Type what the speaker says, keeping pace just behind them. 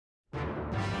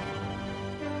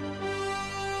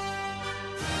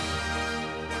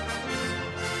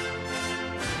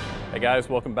guys,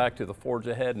 welcome back to the Forge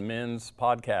Ahead Men's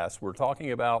Podcast. We're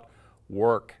talking about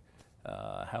work,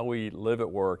 how we live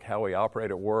at work, how we operate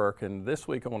at work, and this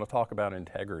week I want to talk about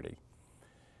integrity.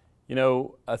 You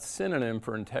know, a synonym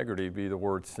for integrity would be the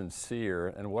word sincere,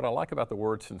 and what I like about the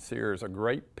word sincere is a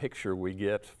great picture we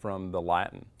get from the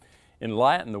Latin. In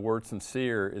Latin, the word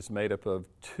sincere is made up of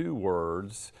two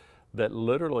words that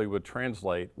literally would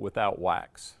translate without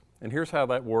wax. And here's how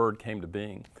that word came to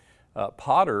being.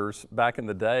 Potters back in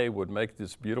the day would make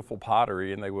this beautiful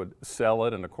pottery and they would sell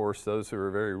it, and of course those who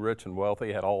were very rich and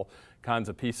wealthy had all kinds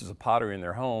of pieces of pottery in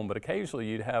their home, but occasionally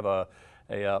you'd have a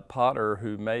potter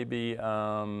who maybe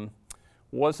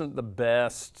wasn't the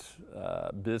best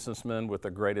businessman with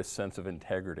the greatest sense of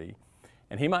integrity.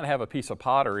 And he might have a piece of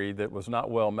pottery that was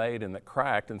not well made and that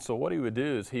cracked, and so what he would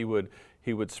do is he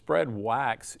would spread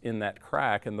wax in that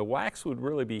crack, and the wax would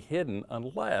really be hidden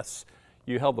unless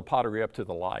you held the pottery up to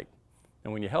the light.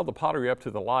 And when you held the pottery up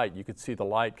to the light, you could see the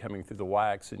light coming through the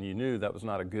wax, and you knew that was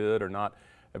not a good or not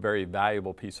a very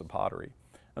valuable piece of pottery.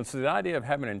 And so the idea of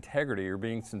having integrity or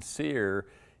being sincere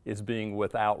is being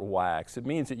without wax. It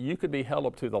means that you could be held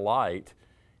up to the light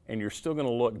and you're still going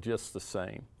to look just the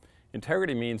same.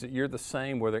 Integrity means that you're the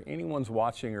same whether anyone's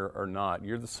watching or not.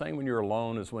 You're the same when you're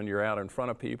alone as when you're out in front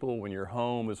of people, when you're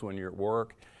home as when you're at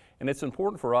work. And it's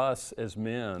important for us as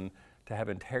men to have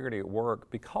integrity at work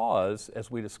because,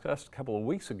 as we discussed a couple of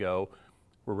weeks ago,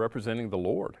 we're representing the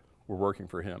Lord. We're working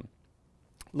for Him.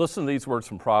 Listen to these words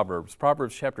from Proverbs.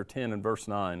 Proverbs chapter 10 and verse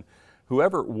 9.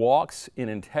 Whoever walks in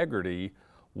integrity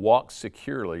walks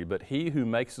securely, but he who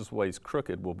makes his ways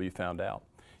crooked will be found out.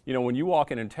 You know, when you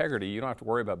walk in integrity, you don't have to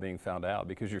worry about being found out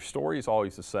because your story is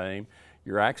always the same,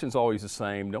 your action's always the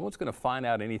same. No one's going to find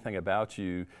out anything about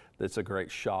you that's a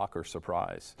great shock or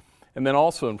surprise. And then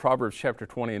also in Proverbs chapter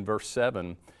 20 and verse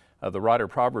 7, the writer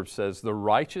of Proverbs says, the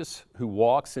righteous who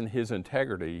walks in his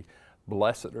integrity,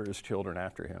 blessed are his children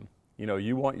after him. You know,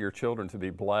 you want your children to be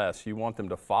blessed. You want them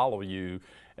to follow you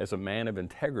as a man of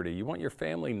integrity. You want your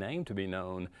family name to be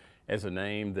known as a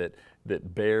name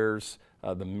that bears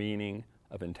the meaning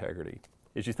of integrity.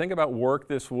 As you think about work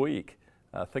this week,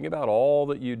 think about all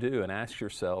that you do and ask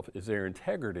yourself, is there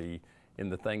integrity in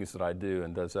the things that I do,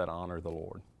 and does that honor the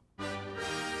Lord?